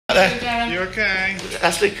You okay?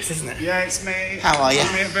 That's Lucas, isn't it? Yeah, it's me. How are you?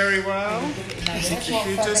 I'm here very well. If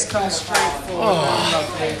you just come straight forward,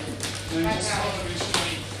 lovely.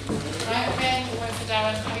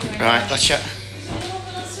 Right, gotcha.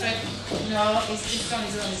 No, he's just on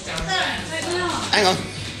his own. He's down. Hang on.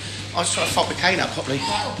 I'll just try to fold the cane up properly.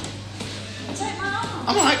 I'm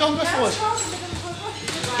alright, go on, go forward.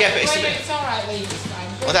 Yeah, but it's a bit... It's alright, Lee. It's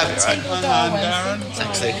fine. Well, that'll be alright. Hang on, Darren.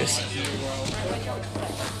 Thanks, Lucas.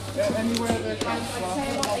 Anywhere they come from.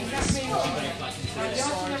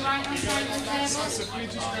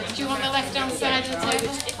 Do you want the left hand side of the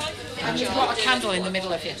table? And you've got a candle in the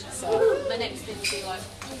middle of you. So the next thing to be like,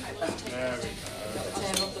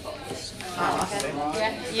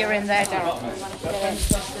 yeah, you're in there, Darryl.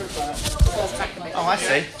 Oh, I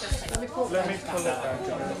see. Let me pull it back.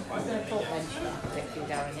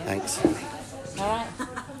 Thanks. Alright.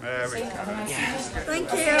 There we go.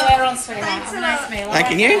 Thank you. Later on, sweetheart. Have a nice meal. Thank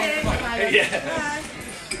you. Yeah.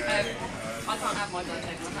 I can't have my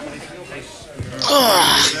birthday.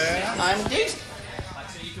 I'm good.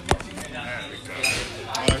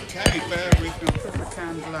 Okay, bear with me. I'll put the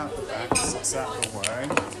candle out the back so it's out of the way.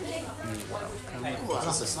 You're welcome. I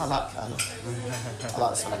like candles. I like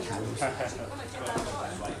the smell of candles.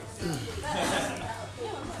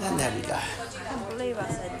 And there we go. I can't believe I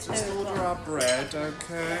said Just two. order our bread,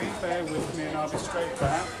 okay? Bear with me and I'll be straight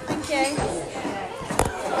back. Thank you.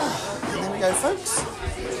 There we go, folks.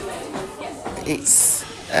 It's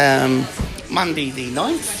Monday the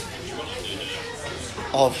 9th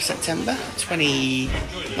of September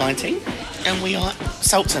 2019 and we are,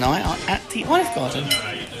 Salt and I are at the Olive Garden.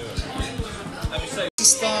 To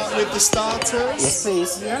start with the starters. Yes,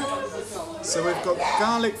 please. Yeah. So we've got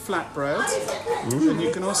garlic flatbread, and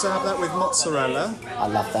you can also have that with mozzarella. I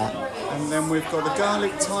love that. And then we've got the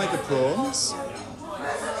garlic tiger prawns,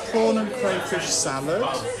 prawn and crayfish salad,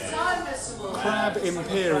 crab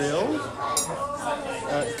imperial,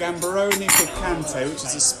 gambaroni picante, which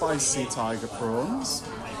is a spicy tiger prawns.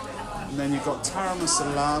 And then you've got tara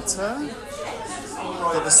masalata, you've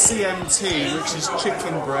got the CMT, which is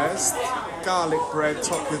chicken breast, garlic bread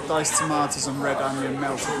topped with diced tomatoes and red onion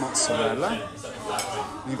melted mozzarella.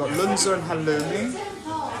 And you've got lunza and halloumi,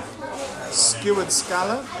 skewered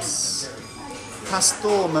scallops,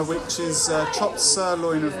 pastorma, which is chopped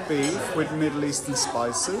sirloin of beef with Middle Eastern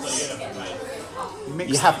spices.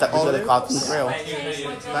 Mixed You have that with the garden olives. grill.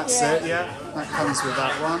 That's it, yeah. That comes with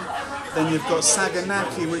that one. Then you've got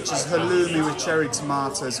saganaki, which is halloumi with cherry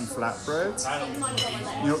tomatoes and flatbread.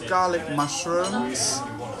 You've got garlic mushrooms,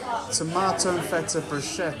 tomato and feta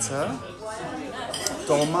bruschetta,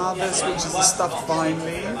 dolmades, which is the stuffed vine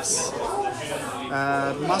leaves,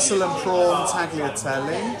 mussel and prawn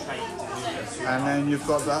tagliatelle, and then you've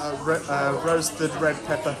got the roasted red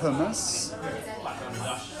pepper hummus.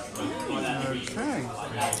 Okay.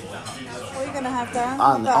 What are you going to have, Darren?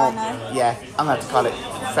 Yeah, I'm going to have to garlic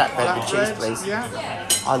flatbread with cheese, please. Yeah.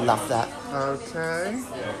 I love that. Okay.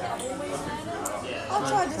 I'll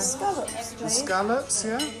try the scallops, The please. scallops,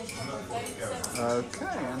 yeah. Okay,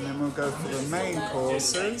 and then we'll go for the main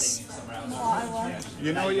courses. What I want.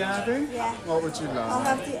 You know what you're having? Yeah. What would you I'll like?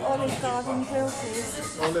 have the Olive Garden grill,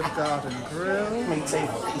 please. Olive Garden grill. Me too,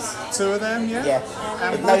 please. Two of them, yeah? Yeah.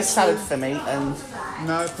 And No would salad you- for me and...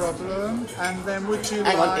 No problem. And then would you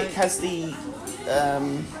Hang on, like... it has the...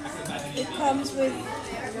 It comes with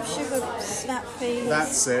sugar snap peas.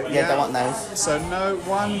 That's it, Yeah, yeah. don't want those. So no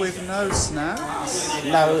one with no snaps.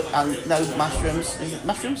 No, no mushrooms. Is it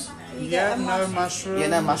mushrooms? You Yeah, get a no mushrooms. Yeah,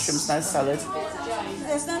 no mushrooms, no salad.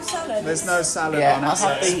 There's no salad. There's no salad Yeah, on it, I'll so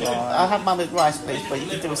have that's the... fine. I'll have mine with rice, please, but you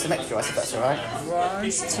can do with some extra rice if that's alright.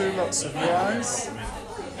 Rice, 2 lots of rice.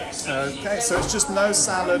 Okay, so it's just no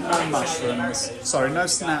salad, no mushrooms. Sorry, no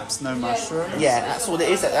snaps, no mushrooms. Yeah, that's all it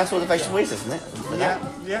is. That's all the vegetable is, isn't it? Yeah,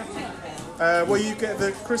 yeah. Well, you get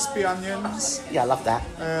the crispy onions. Yeah, I love that.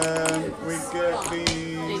 We get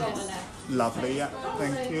the... Lovely, yeah,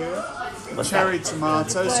 thank you. What's Cherry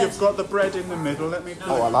tomatoes. You've got the bread in the middle. Let me put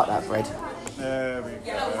Oh, I like that bread. There we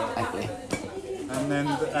go. Thank you. And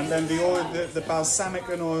then the oil, the balsamic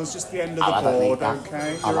and oil is just the end of Oh, the I don't need board. that.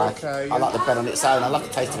 Okay, I you're like, okay. I like the bread on its own. I love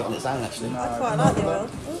the taste of it on its own, actually. I quite like the oil.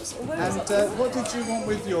 Oops, where is And it? what did you want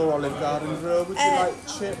with your Olive Garden grill? Would you like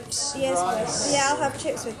chips, Yes, rice, yeah, I'll have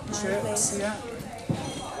chips with mine, chips? please. Yeah.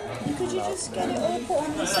 Could you just get it all put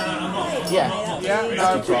on the same plate? Yeah. That'd be Yeah, easy.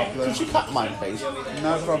 no problem. Could you cut mine, please?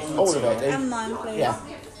 No problem. All at of it, dude. And mine, please. Yeah.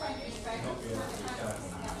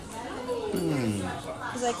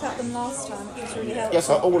 Because I cut them last time. It was really helpful. Yeah,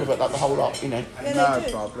 so all of it, like the whole lot, you know. Yeah, No they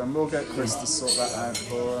do. problem. We'll get Chris to sort that out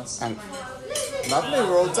for us. And Lovely,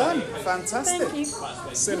 we're all done. Fantastic. Thank you.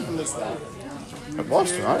 Simple as that. It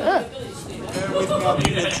was, right, yeah. Bear with me, I'll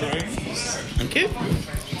give you a drink. Thank you.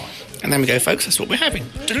 And then we go, folks, that's what we're having.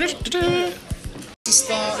 To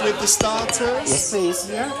start with the starters. Yes, please.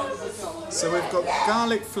 Yeah. So we've got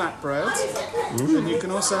garlic flatbread, and you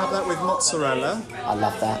can also have that with mozzarella. I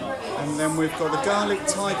love that. And then we've got the garlic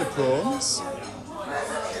tiger prawns,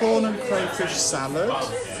 prawn and crayfish salad,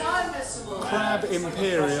 crab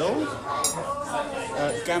imperial,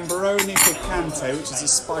 gambaroni picante, which is a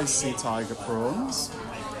spicy tiger prawns.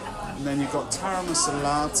 And then you've got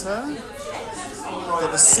taramasalata, you've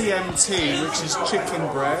got the CMT, which is chicken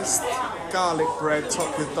breast, garlic bread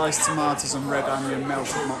topped with diced tomatoes and red onion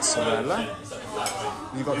melted mozzarella.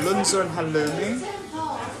 And you've got lunza and halloumi,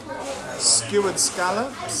 skewered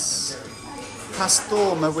scallops,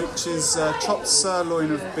 pastorma, which is chopped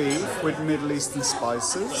sirloin of beef with Middle Eastern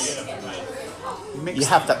spices. Mixed You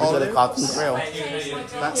have that with the olives. garden grill.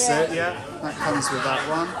 That's it, yeah. That comes with that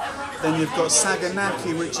one. Then you've got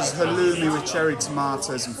saganaki, which is halloumi with cherry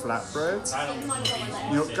tomatoes and flatbread.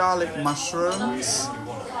 You've got garlic mushrooms,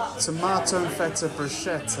 tomato and feta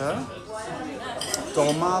bruschetta,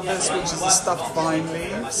 dolmades, which is the stuffed vine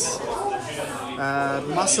leaves,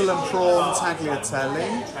 mussel and prawn tagliatelle,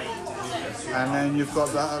 and then you've got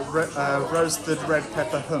the roasted red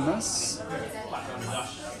pepper hummus.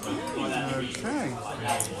 Okay.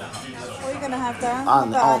 What are you going to have, Dan?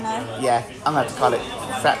 Yeah, I'm going to have to call it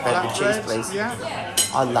flatbread with cheese, Flatbread, please. yeah.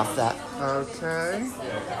 I love that. Okay.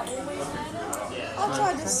 I'll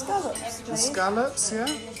try the scallops, The please. scallops, yeah.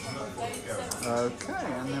 Okay,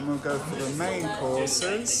 and then we'll go for the main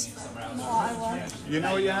courses. What I want. You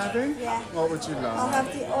know what you're having? Yeah. What would you I'll like?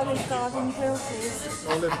 have the Olive Garden grill, please.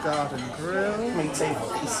 Olive Garden grill. Me too,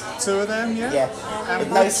 please. Two of them, yeah? Yeah. And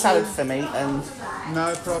But no would salad you- for me, and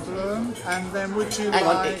No problem. And then would you hang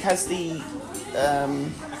on, like... it has the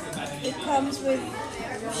It comes with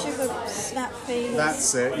sugar snap peas.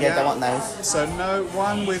 That's it, yeah, yeah. don't want those. So no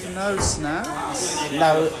one with no snaps.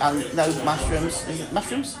 No mushrooms. Is it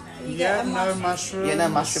mushrooms? Yeah, a no mushrooms. Yeah, no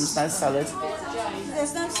mushrooms, no salad.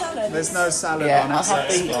 There's no salad. There's no salad Yeah, on I'll it, so have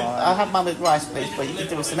that's the fine. I'll have mine with rice, please, but you can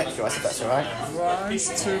do with some extra rice if that's alright.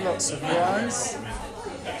 Rice, 2 lots of rice.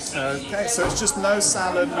 Okay, so it's just no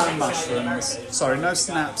salad, no mushrooms. Sorry, no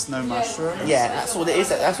snaps, no mushrooms. Yeah, that's all it is.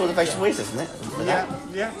 That's all the vegetable is, isn't it? With Yeah,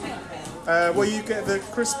 that. yeah. Well, you get the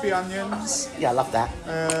crispy onions. Yeah, I love that.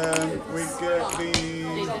 We get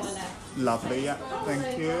the... Lovely, yeah,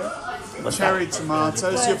 thank you. What's Cherry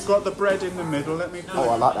tomatoes. You've got the bread in the middle. Let me put Oh,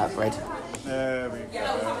 I like that bread. There we go.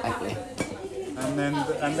 Thank you. And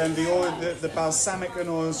then the oil, the balsamic and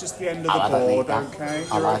oil is just the end of Oh, the I don't need board. that. Okay,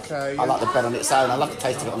 I you're like, okay. I like the bread on its own. I love the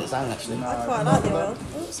taste of it on its own, actually. I quite like the oil.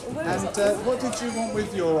 Oops, where is And it? what did you want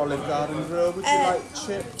with your Olive Garden grill? Would you like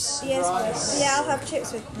chips, Yes, rice, please. Yeah, I'll have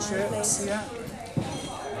chips with mine, chips? please. Yeah.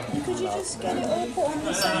 Could you just get it all put on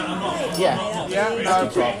the same plate? Yeah. Yeah, no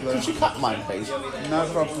problem. Could you cut mine, please? No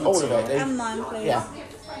problem. All at of it, dude. And mine, please. Yeah.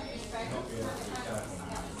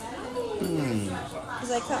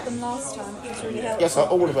 Because I cut them last time. It was really helpful. Yes, yeah, so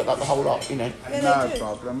all of it, like the whole lot, you know. Yeah, No they do.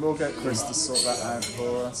 problem. We'll get Chris to sort that out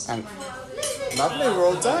for us. And Lovely, we're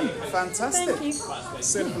all done. Fantastic. Thank you.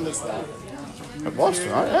 Simple as that. it was,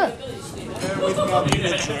 right? Yeah. Bear with me, I'll give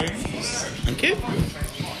you a drink. Thank you.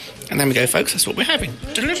 And then we go, folks, that's what we're having.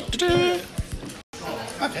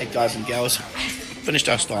 Okay, guys and girls, finished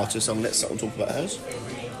our starters, so let's sort of talk about hers.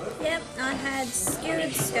 Yep, I had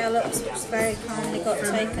skewered scallops, which very kindly got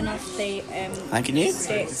taken off the Thank you.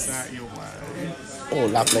 sticks. Is that your way? Oh,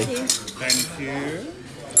 lovely. Thank you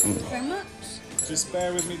Thank you. very much. Just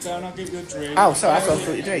bear with me, Dan. I'll give you a drink. Oh, sorry, that's what I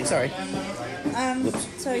thought you were doing, sorry.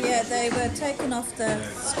 So yeah, they were taken off the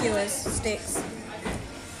skewers sticks,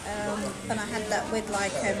 and I had that with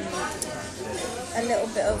like a little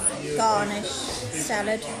bit of garnish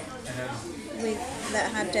salad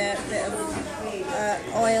that had a bit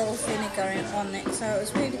of oil vinegar on it. So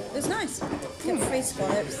it was nice. Get free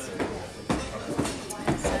scallops.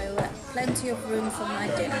 So plenty of room for my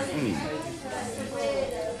dinner.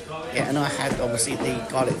 Yeah, and I had obviously the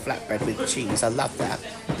garlic flatbread with cheese. I love that.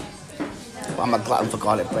 But I'm a glutton for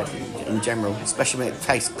garlic bread in general, especially when it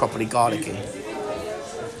tastes properly garlicky.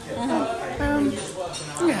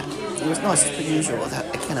 Yeah, it was nice as per usual.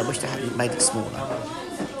 Again, I wish they hadn't made it smaller.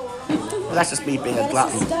 But that's just me being a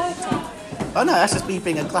glutton. Oh no, that's just me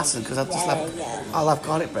being a glutton because I love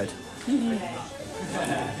garlic bread.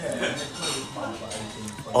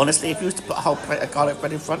 Honestly, if you was to put a whole plate of garlic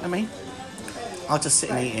bread in front of me, I'll just sit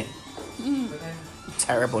and eat it.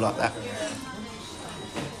 Terrible like that.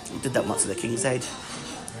 Did that once at the King's Head.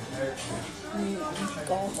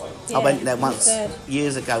 I went there once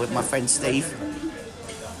years ago with my friend Steve,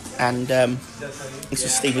 And this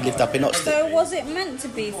was Steve who lived up in Oxford. So was it meant to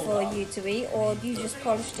be for you to eat, or you just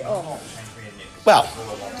polished it off? Well,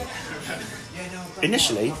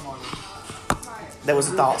 initially, there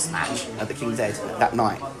was a darts match at the King's Head that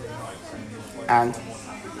night. And,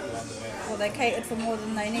 Well, they catered for more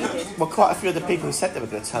than they needed. well, quite a few of the people who said they were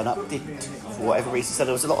going to turn up didn't, for whatever reason. So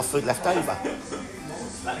there was a lot of food left over.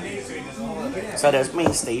 So there was me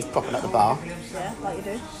and Steve propping up the bar. Yeah, like you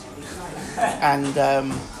do.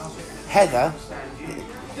 And Heather,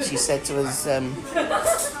 she said to us, do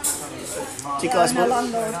you guys No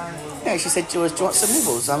want... landlord. Yeah, she said to us, do you want some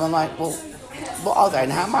nibbles? And I'm like, well, what are they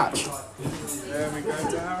and how much? There we go,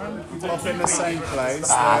 Darren. Pop in the same place.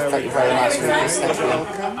 There Thank we you very go. much, Rufus. Thank you.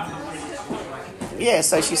 Welcome. Yeah,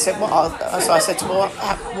 so she said, so I said to her,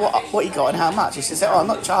 what you got and how much? And she said, oh, I'm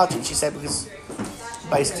not charging. She said, because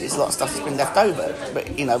basically it's a lot of stuff that's been left over,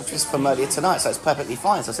 but, you know, just from earlier tonight, so it's perfectly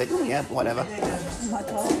fine. So I said, oh, yeah, whatever. Oh my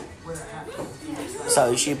God.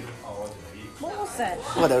 So she, What was that?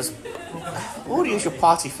 well, there was all the usual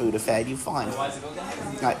party food affair you find,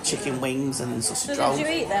 like chicken wings and sausage So rolls. did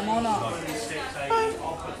you eat them or not?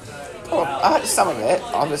 Oh, I had some of it,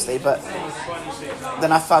 obviously, but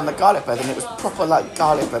then I found the garlic bread, and it was proper like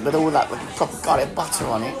garlic bread with all that proper garlic butter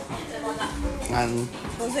on it. And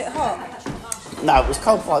Was it hot? no, it was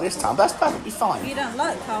cold by this time, but that's perfectly fine. You don't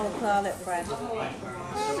like garlic bread?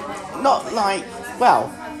 Not like,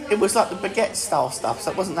 well, it was like the baguette style stuff,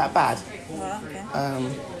 so it wasn't that bad. Oh, okay.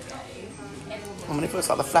 I mean, if it was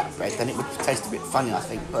like the flatbread, then it would taste a bit funny, I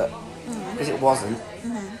think, but because it wasn't.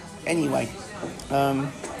 Anyway, there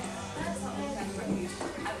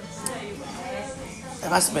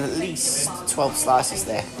must have been at least 12 slices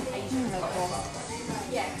there.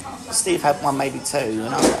 Steve had one, maybe two,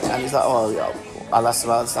 and he's like, oh, yeah, I'll have some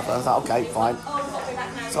other stuff. And I was like, okay, fine.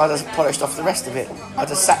 So I just polished off the rest of it. I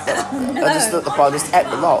just sat there, I just looked at the bar, just ate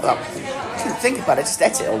the lot. I didn't think about it, just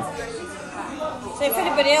ate it all. So if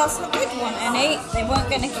anybody else did want any, they weren't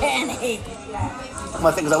going to get any.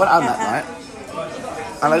 My thing is, I went home that night,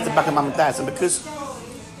 and I lived back at Mum and Dad's, and because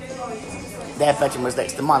their bedroom was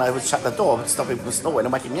next to mine, I would shut the door and stop people from snoring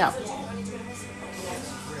and waking me up.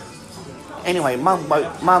 Anyway, Mum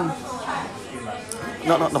not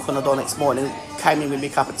knock on the door next morning, came in with me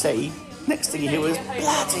a cup of tea. Next thing you hear was,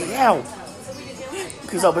 bloody hell!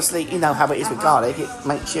 Because obviously, you know how it is with garlic, it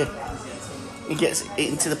makes you, it gets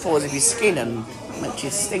into the pores of your skin and makes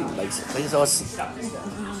you stink, basically. So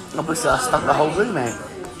obviously I stunk the whole room out.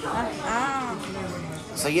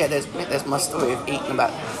 So yeah, there's my story of eating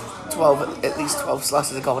about at least 12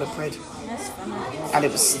 slices of garlic bread. That's funny. And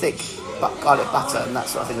it was thick, but garlic butter and that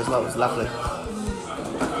sort of thing as well. It was lovely.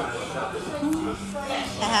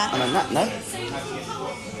 And on that note,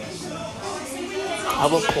 I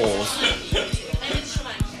will pause.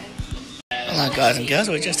 Hello guys and girls,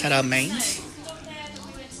 we just had our mains.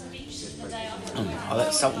 I'll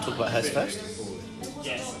let Sultan talk about hers first.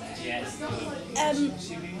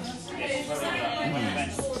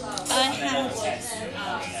 I had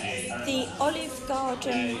the Olive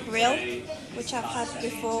Garden grill, which I've had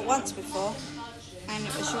once before, and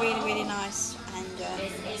it was really, really nice. And I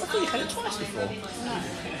thought you had it twice before. maybe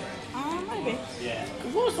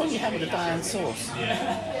What was the one you had with the Diane sauce?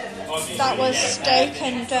 that was steak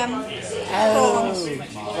and prawns.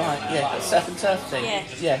 Right, yeah, the surf and turf thing.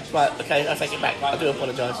 Yeah. Right, okay, I take it back. I do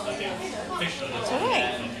apologise. It's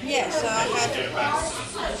alright. Yeah, so I had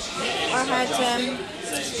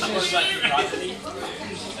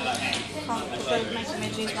making me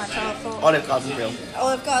lose my train of thought. Olive Garden grill.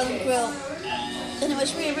 Olive Garden grill, and it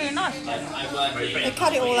was really, really nice. They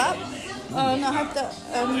cut it all up, and I had the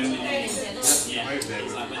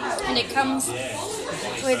and it comes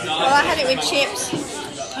with, well, I had it with chips,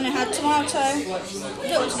 and it had little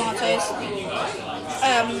tomatoes,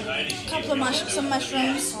 couple of some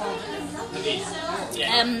mushrooms,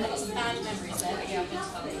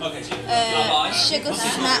 sugar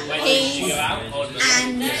snap peas,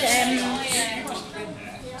 and the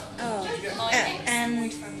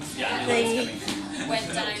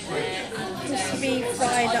crispy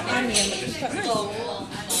fried onion, which was quite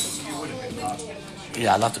nice.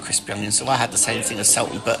 Yeah, I love the crispy onions, so I had the same thing as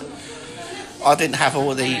Sultan, but I didn't have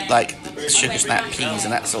all the sugar snap peas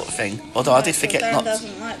and that sort of thing. Although I did forget Dan not.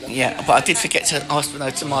 doesn't like them. Yeah, but I did forget to ask for no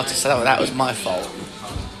tomatoes, so that was my fault.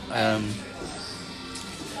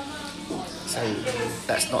 So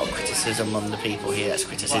that's not a criticism on the people here, that's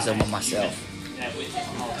criticism on myself.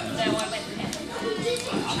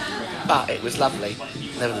 But it was lovely,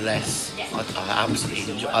 nevertheless. I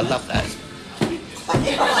absolutely enjoyed. I love that.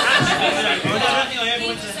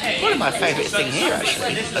 One of my favourite things here,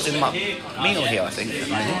 actually, as in my meal here, I think, at the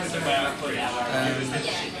minute.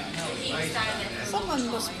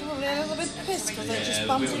 Someone was probably a little bit pissed because they just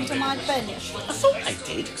bumped into my bench. I thought they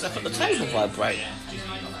did, because I thought the table vibrate.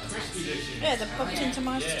 Yeah, they bumped into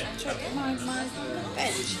my bench.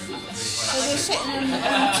 So we were sitting on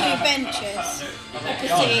 2 benches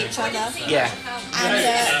opposite each other. Yeah.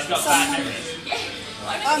 And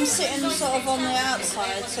I'm sitting sort of on the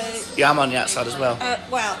outside, so Yeah, I'm on the outside as well.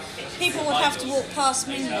 well, people would have to walk past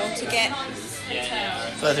Mingle to get.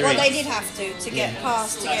 Further Well, in. they did have to get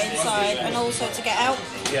past to get inside, and also to get out.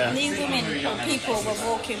 Yeah. And these women or people were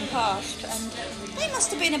walking past, and they must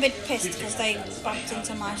have been a bit pissed because they bumped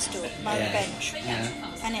into my stool, my bench,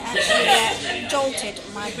 and it actually jolted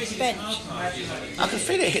my bench. I could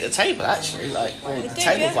feel it hit the table actually, like the did,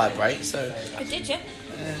 table yeah. vibrate. So, But did you?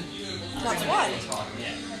 That's why.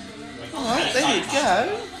 all right, there you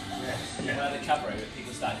go. The cover it,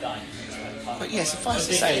 people start dying. But yeah, suffice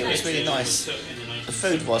to say, it was really nice. The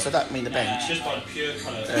food was. I don't mean the bench. Just by the pure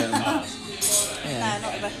colour. No,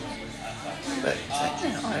 not ever. But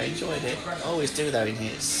yeah, I enjoyed it. I always do though in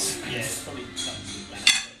here. It's,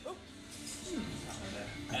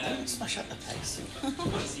 don't smash up the place. And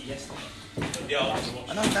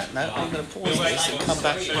on that note, I'm going to pause this and come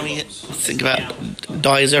back when we think about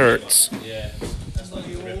desserts.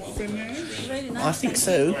 Really nice. I think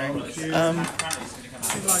so. Thank you. Do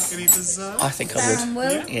you like any dessert? I think I Darren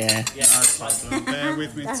would. will. Yeah. No problem. Bear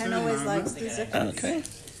with me 2 Darren always likes moments. dessert. Okay. I'll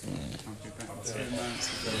be back 2 moments.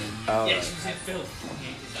 Oh,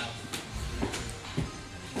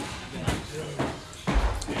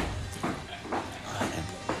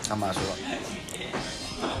 I might as well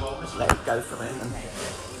let it go for a minute. And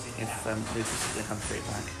if Lucas is going to come straight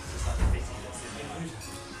back.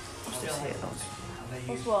 What's this here, Lodge?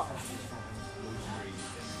 What's what?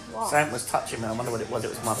 What? Sam was touching me. I wonder what it was. It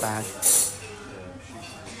was my bag.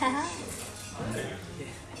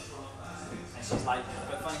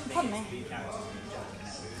 Pardon me?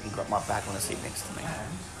 He got my bag on the seat next to me.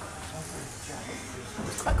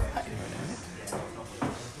 It's quite quiet in here, isn't it?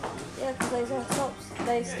 Yeah, because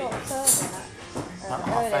they stopped serving that Like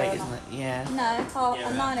earlier. 8:30, isn't it? Yeah. No,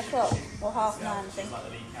 at 9 o'clock or 9:30, I think. I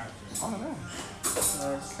don't know.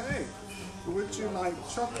 Okay. Would you like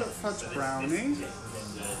chocolate fudge brownie?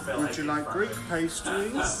 Would you like Greek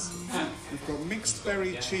pastries? We've got mixed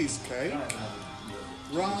berry cheesecake,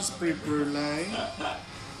 raspberry brulee,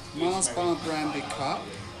 Mars bar brandy cup,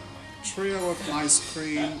 trio of ice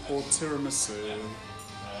cream, or tiramisu.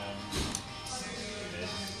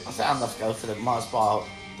 I think I'm going to go for the Mars bar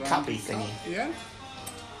Brandy cuppy thingy. cup, yeah?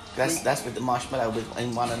 That's with the marshmallow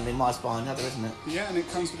in one and the Mars bar in the other, isn't it? Yeah, and it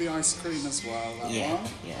comes with the ice cream as well, that Yeah. one.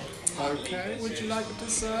 Yeah. Okay, would you like a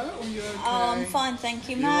dessert or you okay? I'm fine, thank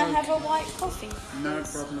you. May I have a white coffee? No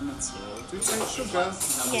problem at all. Do you take sugar?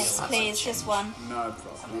 Yes, please, just one. No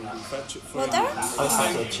problem. I'll fetch it for Well you. done. I was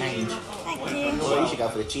going to change. Thank you. Well, you should go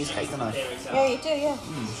for the cheesecake, don't I? Yeah, you do, yeah.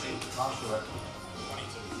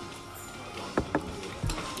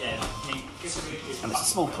 And it's a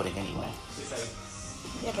small pudding anyway.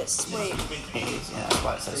 Yeah, but sweet. It is, yeah, that's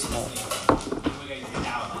why it's so small.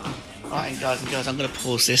 Right, guys and girls, I'm going to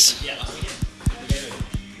pause this.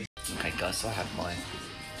 Okay, guys, so I have my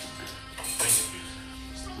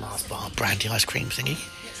Mars bar brandy ice cream thingy.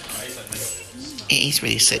 It is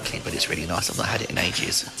really sickly, but it's really nice. I've not had it in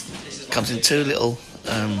ages. It comes in 2 little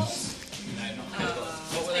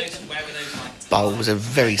bowls, are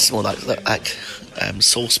very small, like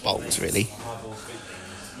sauce bowls, really.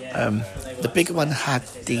 The bigger one had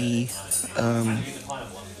the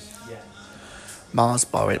Mars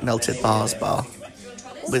bar, it melted Mars bar.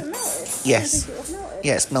 Yes,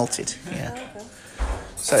 yeah, it's melted. Yeah,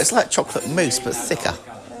 so it's like chocolate mousse but thicker.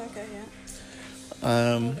 Okay,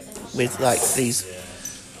 yeah. With like these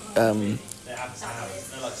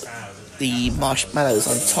the marshmallows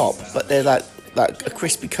on top, but they're like a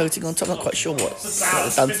crispy coating on top. Not quite sure what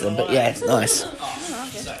they've done to them, but yeah, it's nice.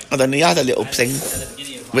 And then the other little thing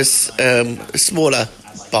was a smaller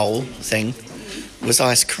bowl thing was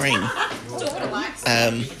ice cream.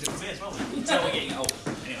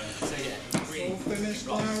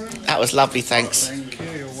 That was lovely, thanks. Thank you,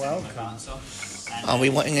 you're welcome. Are we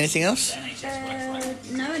wanting anything else?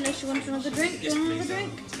 No, unless you want another drink. Do you want another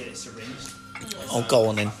drink? Oh, go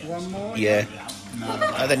on then. One more? Yeah.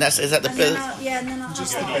 And then is that the And bill? then and then I'll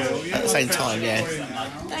Just have the bill, yeah? At the same time, yeah.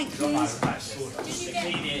 Thank you.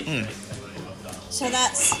 So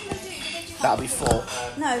that's That'll be 4.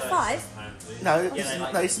 5. No,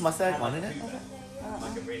 this is my 3rd one, isn't it?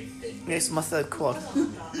 Yeah, this is my 3rd quad.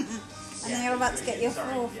 And then you're about to get your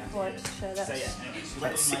 4th quad, so that's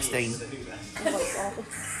That's 16. oh,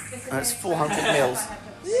 That's 400 mils.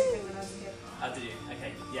 Oh, did you?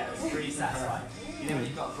 Okay, yeah, it was pretty satisfying.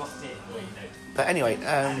 But anyway,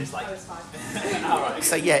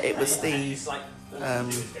 so yeah, it was the.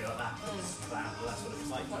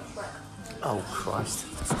 Oh Christ!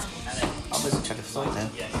 I'm losing track of thought now.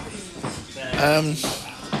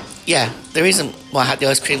 Yeah, the reason why I had the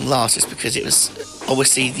ice cream last is because it was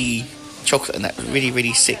obviously the chocolate and that really,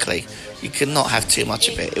 really sickly. You could not have too much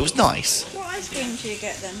of it. It was nice. What ice cream do you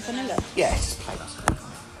get then? Vanilla? Yeah, it's just plain ice cream.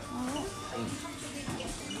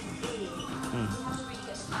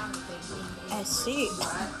 I see.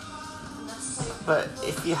 But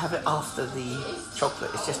if you have it after the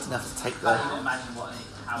chocolate, it's just enough to take the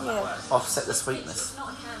Yeah. offset the sweetness.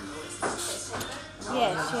 Yes,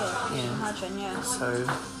 yeah. Yeah. Imagine, yeah.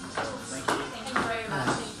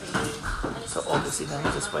 So obviously now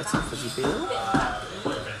we're just waiting for the bill.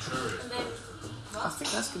 I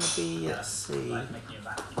think that's going to be, let's see, I'm going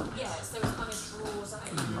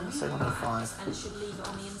to say 105. And should leave it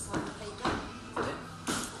on the inside of the paper.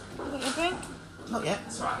 You got your drink? Not yet.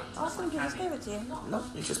 I was thinking I just gave it to you. No,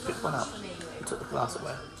 you just picked one up and took the glass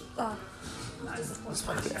away. Oh, Just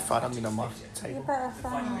find a bit of fried onion on my you table. better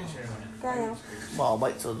thank Gail. Well, I'll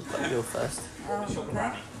wait till I've got the bill first. Oh,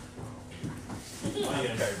 okay.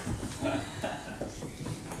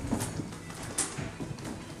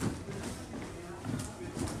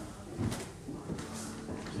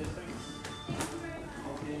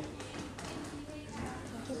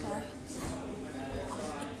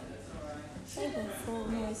 Table for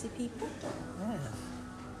noisy people. Yeah.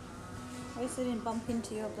 At least they didn't bump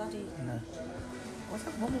into your bloody... No. Was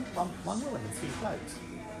that one woman and 3 blokes?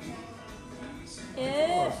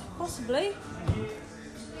 Yeah, possibly.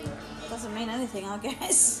 Doesn't mean anything, I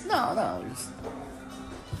guess. No. It's,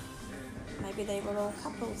 Maybe they were all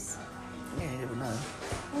couples. yeah, you never know.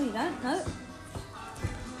 Oh, you don't know.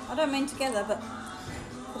 I don't mean together, but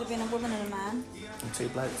could have been a woman and a man. And 2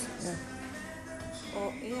 blokes. Yeah.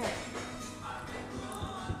 Or, yeah.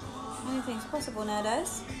 Anything's possible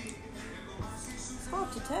nowadays. It's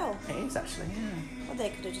hard to tell. It is actually. Yeah. Or they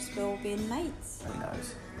could have just all been mates. Who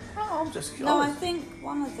knows? Oh, I'm just. No, I think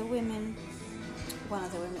one of the women, I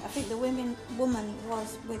think the woman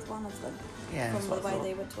was with one of them. Yeah, that's From the what I way thought.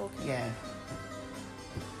 they were talking. Yeah.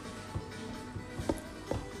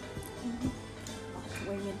 Like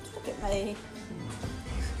women, look at me.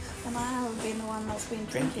 And I haven't been the one that's been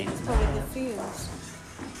drinking. Drinking, It's probably no. the fumes.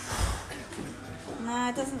 No,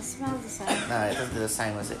 it doesn't smell the same. No, it doesn't do the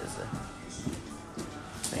same as it is.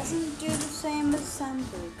 Doesn't do the same as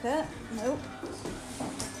Sambuca. Nope.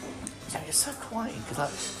 Yeah, it's so quiet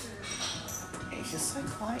because it's just so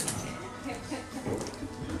quiet in here.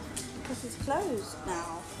 Because it's closed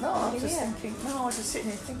now. No, I was Over just here. thinking. No, I was just sitting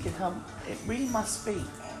here thinking how it really must be.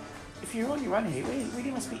 If you're on your own here, it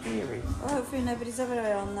really must be eerie. Well, hopefully nobody's ever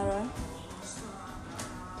on their own.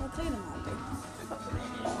 Well, clean them might be.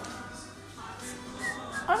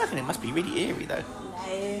 I reckon it must be really eerie though.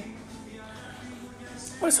 No.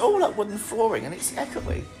 Well, it's all like wooden flooring and it's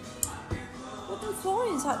echoey. Wooden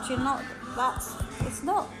flooring's actually not it's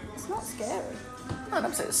not scary. No, I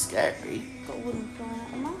don't say it's scary, Got wooden flooring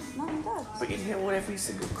at the mum and dad. but you hear all every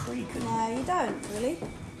single creak. And No, you don't really.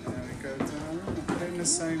 There we go, darling. Put it in the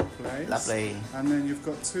same place. Lovely. And then you've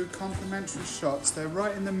got 2 complimentary shots. They're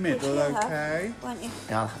right in the middle, Which you'll have, okay? won't you?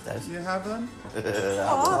 Yeah, I'll have those. You have them? Oh,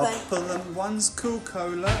 I'll are they? put them. One's Cool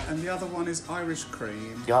Cola and the other one is Irish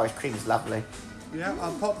cream. The Irish cream is lovely. Yeah,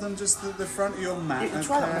 I'll pop them just at the front of your mat, You can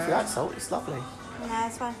try that one if you okay? like salt. It's lovely. No,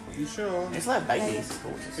 it's fine. You sure? It's like Bailey's. It's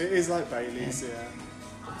gorgeous. It is like Bailey's, yeah.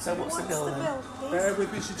 So what's the What's bill the then? bill, please? Bear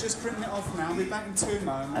with me, she's just printing it off now. I'll be back in 2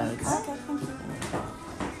 moments. Okay. Okay, thank you.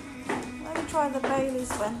 Let me try the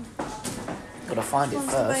Bailey's one. Gotta find it Which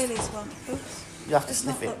one's the first. Bailey's one? Oops. You have to It's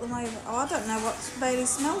sniff not it. at the moment. Oh, I don't know what Bailey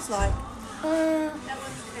smells like.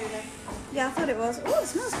 Yeah, I thought it was. Oh, it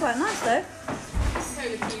smells quite nice though.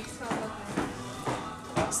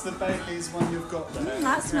 That's the Bailey's one you've got there.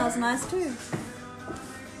 That smells okay? nice too.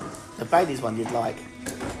 The Bailey's one you'd like.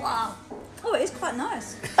 Wow. Oh, it is quite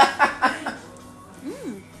nice.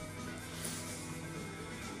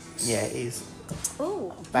 Yeah, it is.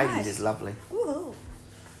 Oh, Bailey's nice. is lovely. Ooh.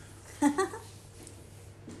 I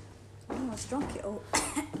almost drunk it all.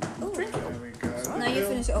 Ooh. There we go. No, you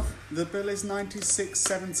finish it off. The bill is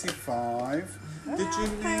 $96.75. Did you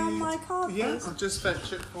Pay on need? my card, Yeah, please. I'll just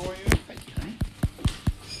fetch it for you. Thank you, honey.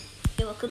 You're welcome.